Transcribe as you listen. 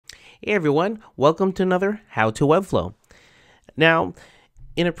Hey everyone, welcome to another How to Webflow. Now,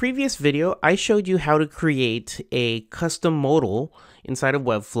 in a previous video, I showed you how to create a custom modal inside of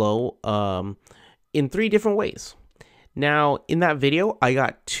Webflow in 3 different ways. Now, in that video, I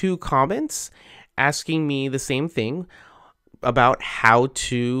got 2 comments asking me the same thing about how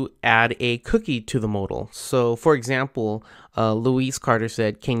to add a cookie to the modal. So, for example, Louise Carter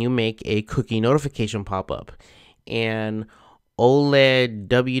said, "Can you make a cookie notification pop up?" And OLED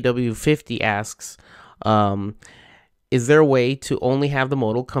WW50 asks, is there a way to only have the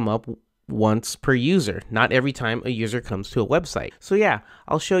modal come up once per user, not every time a user comes to a website? So yeah,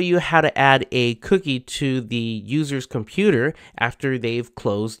 I'll show you how to add a cookie to the user's computer after they've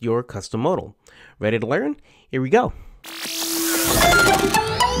closed your custom modal. Ready to learn? Here we go.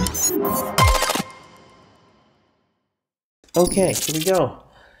 Okay, here we go.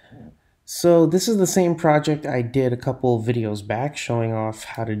 So this is the same project I did a couple videos back showing off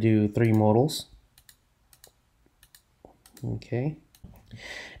how to do 3 modals. Okay.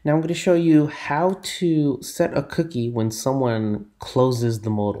 Now I'm going to show you how to set a cookie when someone closes the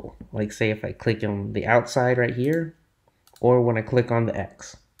modal. Like say if I click on the outside right here, or when I click on the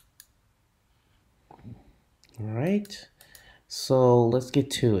X. All right. So let's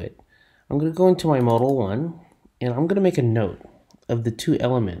get to it. I'm going to go into my modal 1, and I'm going to make a note of the 2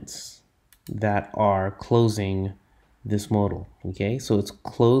 elements that are closing this modal. Okay, so it's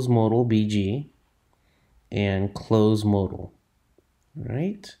close modal BG and close modal. All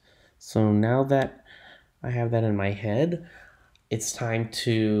right, so now that I have that in my head, it's time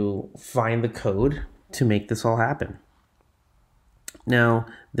to find the code to make this all happen. Now,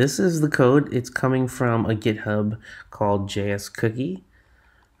 this is the code. It's coming from a GitHub called JS Cookie.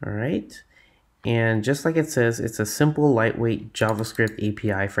 All right. And just like it says, it's a simple, lightweight JavaScript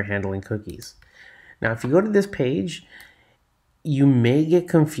API for handling cookies. Now, if you go to this page, you may get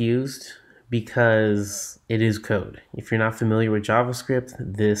confused because it is code. If you're not familiar with JavaScript,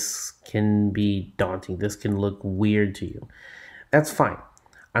 this can be daunting. This can look weird to you. That's fine.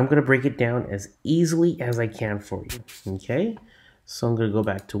 I'm going to break it down as easily as I can for you. Okay? So I'm going to go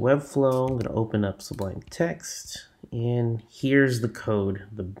back to Webflow. I'm going to open up Sublime Text. And here's the code,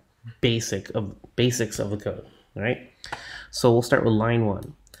 the basics of the code. All right? So we'll start with line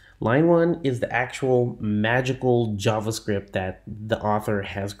 1. Line 1 is the actual magical JavaScript that the author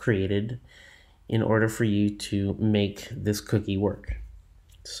has created in order for you to make this cookie work.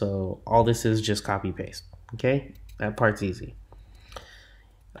 So all this is just copy paste. Okay? That part's easy.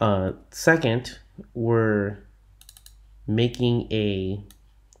 Second, we're making a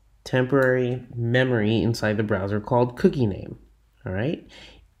temporary memory inside the browser called cookie name. All right?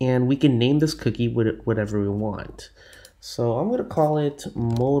 And we can name this cookie whatever we want. So I'm going to call it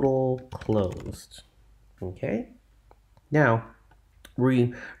modal closed. Okay? Now, we're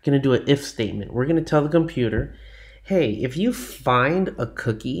going to do an if statement. We're going to tell the computer, hey, if you find a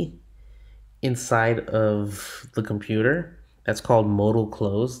cookie inside of the computer that's called modal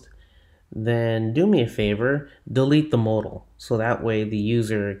closed, then do me a favor, delete the modal. So that way the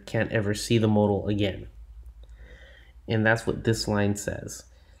user can't ever see the modal again. And that's what this line says.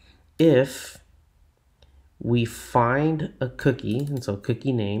 If we find a cookie, and so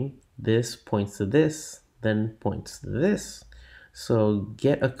cookie name, this points to this, then points to this. So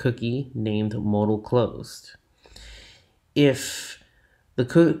get a cookie named modal closed. If the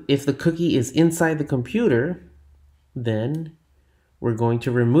cookie is inside the computer, then we're going to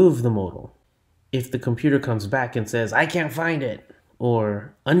remove the modal. If the computer comes back and says, I can't find it,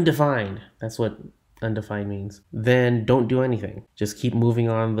 or undefined, that's what undefined means, then don't do anything. Just keep moving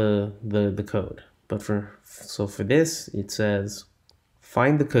on the code. But for this, it says,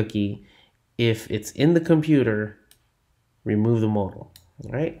 find the cookie. If it's in the computer, remove the modal.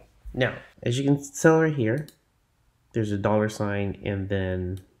 All right. Now, as you can tell right here, there's a $sign and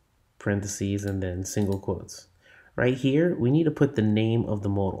then parentheses and then single quotes. Right here, we need to put the name of the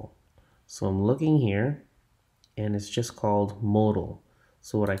modal. So I'm looking here, and it's just called modal.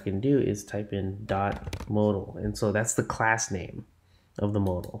 So what I can do is type in .modal, and so that's the class name of the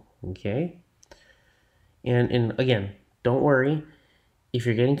modal. Okay. And again, don't worry. If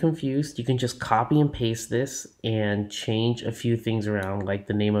you're getting confused, you can just copy and paste this and change a few things around, like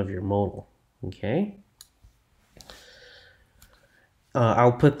the name of your modal. Okay.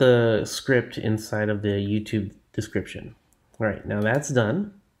 I'll put the script inside of the YouTube description. All right, now that's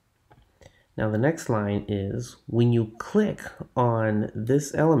done. Now the next line is, when you click on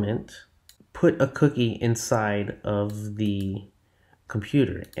this element, put a cookie inside of the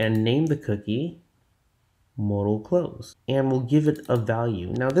computer and name the cookie modal close, and we'll give it a value.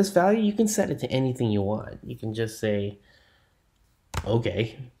 Now this value, you can set it to anything you want. You can just say,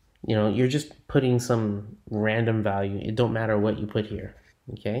 okay, You know, you're just putting some random value. It don't matter what you put here.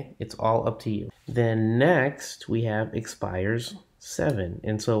 Okay, it's all up to you. Then next we have expires 7.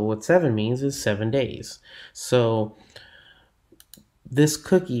 And so what 7 means is 7 days. So this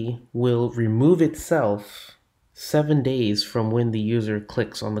cookie will remove itself 7 days from when the user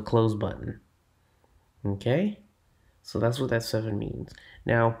clicks on the close button. Okay, so that's what that 7 means.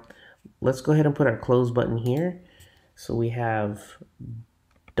 Now let's go ahead and put our close button here. So we have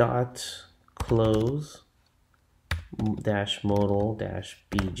dot close dash modal dash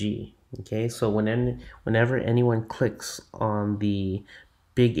bg. Okay, so whenever anyone clicks on the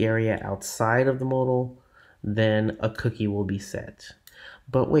big area outside of the modal, then a cookie will be set.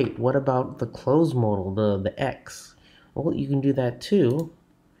 But wait, what about the close modal, the X? Well, you can do that too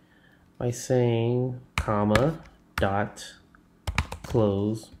by saying comma dot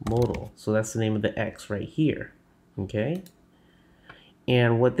close modal. So that's the name of the X right here. Okay,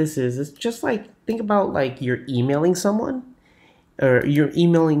 and what this is just like, think about like you're emailing someone, or you're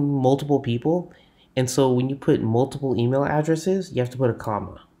emailing multiple people, and so when you put multiple email addresses, you have to put a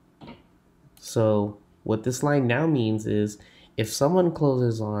comma. So what this line now means is if someone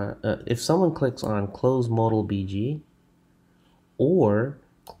clicks on close modal bg or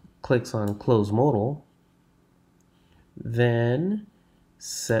clicks on close modal, then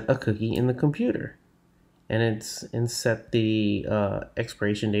set a cookie in the computer, and set the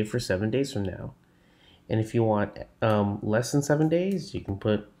expiration date for 7 days from now. And if you want less than 7 days, you can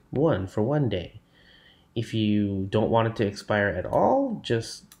put 1 for 1 day. If you don't want it to expire at all,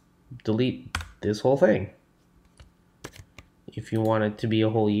 just delete this whole thing. If you want it to be a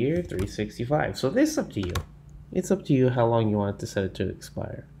whole year, 365. So this is up to you. It's up to you how long you want it to set it to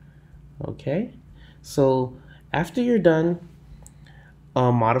expire. Okay, so after you're done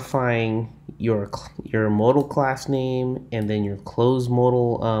modifying your modal class name, and then your close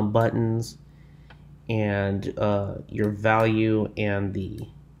modal buttons, and your value, and the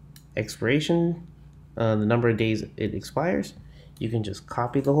expiration, the number of days it expires, you can just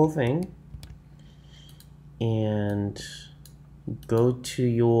copy the whole thing and go to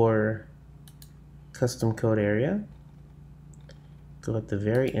your custom code area, go at the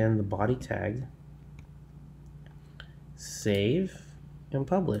very end, the body tag, save and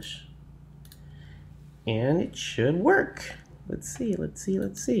publish, and it should work. Let's see.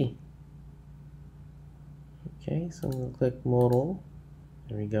 Okay, so I'm going to click modal.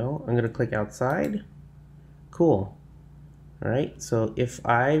 There we go. I'm going to click outside. Cool. Alright, so if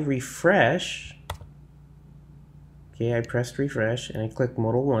I refresh, okay, I pressed refresh and I click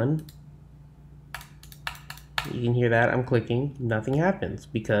modal 1, you can hear that I'm clicking, nothing happens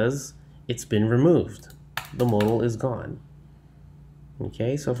because it's been removed. The modal is gone.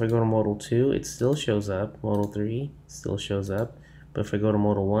 Okay, so if I go to modal 2, it still shows up. Modal 3 still shows up. But if I go to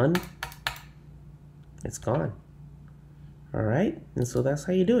modal 1, it's gone. Alright, and so that's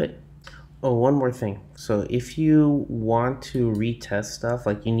how you do it. Oh, one more thing. So if you want to retest stuff,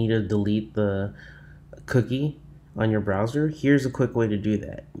 like you need to delete the cookie on your browser, here's a quick way to do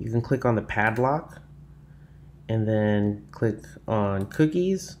that. You can click on the padlock and then click on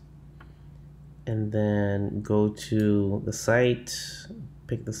cookies, and then go to the site,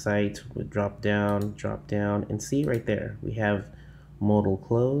 pick the site with drop down, and see right there we have modal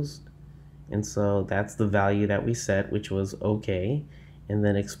closed, and so that's the value that we set, which was okay, and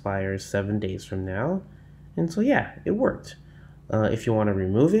then expires 7 days from now. And so yeah, it worked. If you want to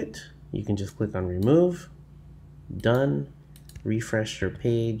remove it, you can just click on remove, done, refresh your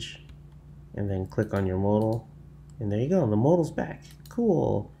page, and then click on your modal, and there you go, the modal's back.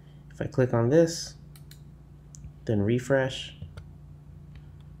 Cool. If I click on this, then refresh,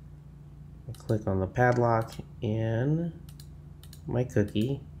 I click on the padlock, and my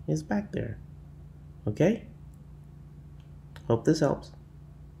cookie is back there. Okay? Hope this helps.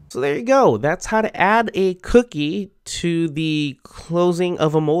 So there you go. That's how to add a cookie to the closing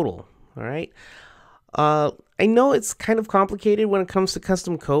of a modal. All right. I know it's kind of complicated when it comes to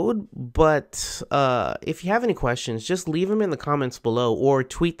custom code, but if you have any questions, just leave them in the comments below or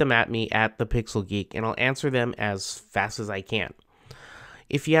tweet them at me at @thepixelgeek, and I'll answer them as fast as I can.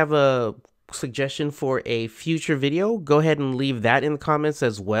 If you have a suggestion for a future video, go ahead and leave that in the comments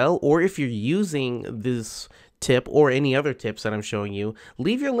as well. Or if you're using this tip or any other tips that I'm showing you,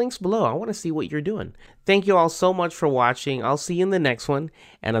 leave your links below. I want to see what you're doing. Thank you all so much for watching. I'll see you in the next one.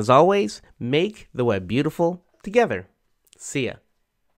 And as always, make the web beautiful together. See ya.